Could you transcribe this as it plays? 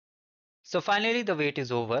So finally, the wait is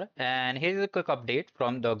over, and here's a quick update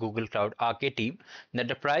from the Google Cloud Arcade team that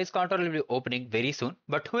the prize counter will be opening very soon.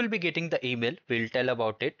 But who will be getting the email? We'll tell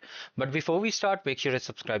about it. But before we start, make sure to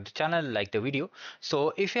subscribe to the channel, like the video.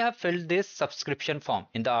 So if you have filled this subscription form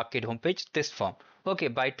in the Arcade homepage, this form, okay,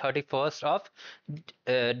 by 31st of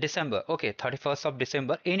December, okay, 31st of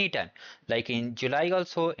December, anytime, like in July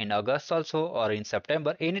also, in August also, or in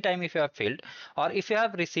September, anytime if you have filled, or if you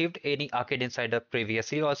have received any Arcade Insider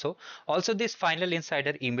previously also this final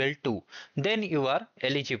insider email too, then you are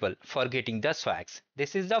eligible for getting the swags.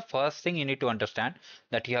 This is the first thing you need to understand,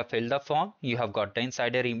 that you have filled the form, you have got the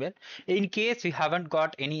insider email. In case you haven't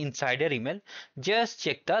got any insider email, just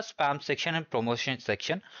check the spam section and promotion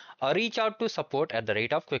section, or reach out to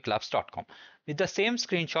support@qwiklabs.com with the same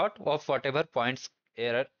screenshot of whatever points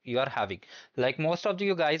error you are having. Like most of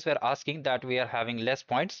you guys were asking that we are having less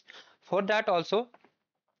points. For that also,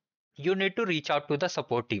 you need to reach out to the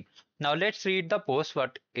support team. Now let's read the post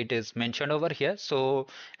what it is mentioned over here. So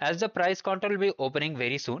as the price counter will be opening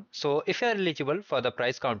very soon, so if you are eligible for the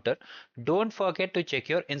price counter, don't forget to check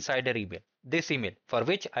your insider email, this email for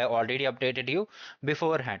which I already updated you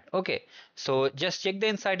beforehand. Okay, so just check the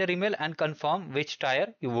insider email and confirm which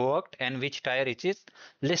tier you worked and which tier it is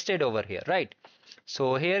listed over here, right?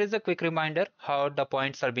 So here is a quick reminder how the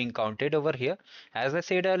points are being counted over here. As I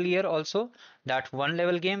said earlier also, that one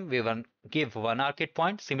level game give one arcade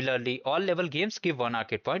point. Similarly, all level games give one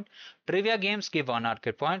arcade point. Trivia games give one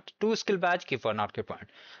arcade point. Two skill badge give one arcade point.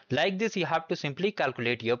 Like this, you have to simply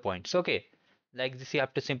calculate your points. Okay. Like this, you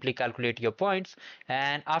have to simply calculate your points.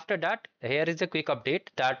 And after that, here is a quick update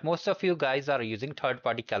that most of you guys are using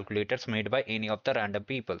third-party calculators made by any of the random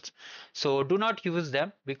peoples. So do not use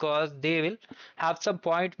them because they will have some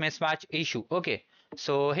point mismatch issue. Okay.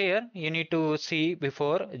 So here you need to see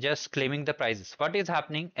before just claiming the prizes. What is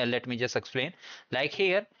happening? Let me just explain. Like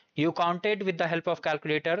here, you counted with the help of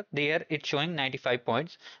calculator. There it's showing 95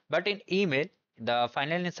 points, but in email, the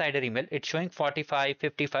final insider email, it's showing 45,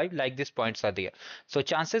 55, like these points are there. So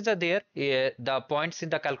chances are there, the points in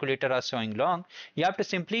the calculator are showing long. You have to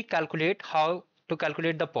simply calculate how to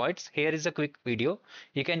calculate the points. Here is a quick video.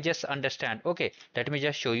 You can just understand. Okay, let me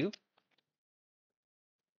just show you.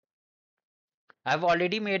 I've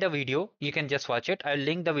already made a video. You can just watch it. I'll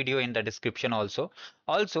link the video in the description also.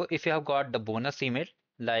 Also, if you have got the bonus email,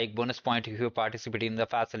 like bonus point if you participate in the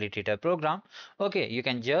facilitator program, okay, you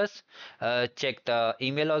can just check the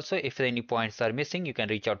email also. If any points are missing, you can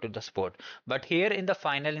reach out to the support. But here in the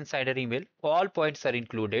final insider email, all points are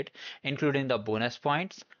included, including the bonus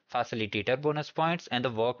points, facilitator bonus points, and the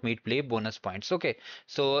work meet play bonus points. Okay,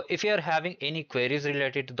 so if you are having any queries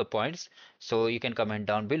related to the points, so you can comment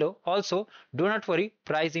down below. Also, do not worry,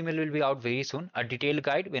 prize email will be out very soon. A detailed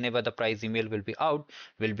guide whenever the prize email will be out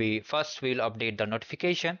will be first. We'll update the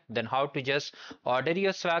notification, then how to just order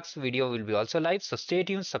your swags video will be also live. So stay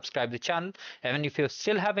tuned, subscribe the channel, and if you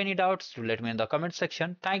still have any doubts, do let me in the comment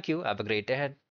section. Thank you, have a great day ahead.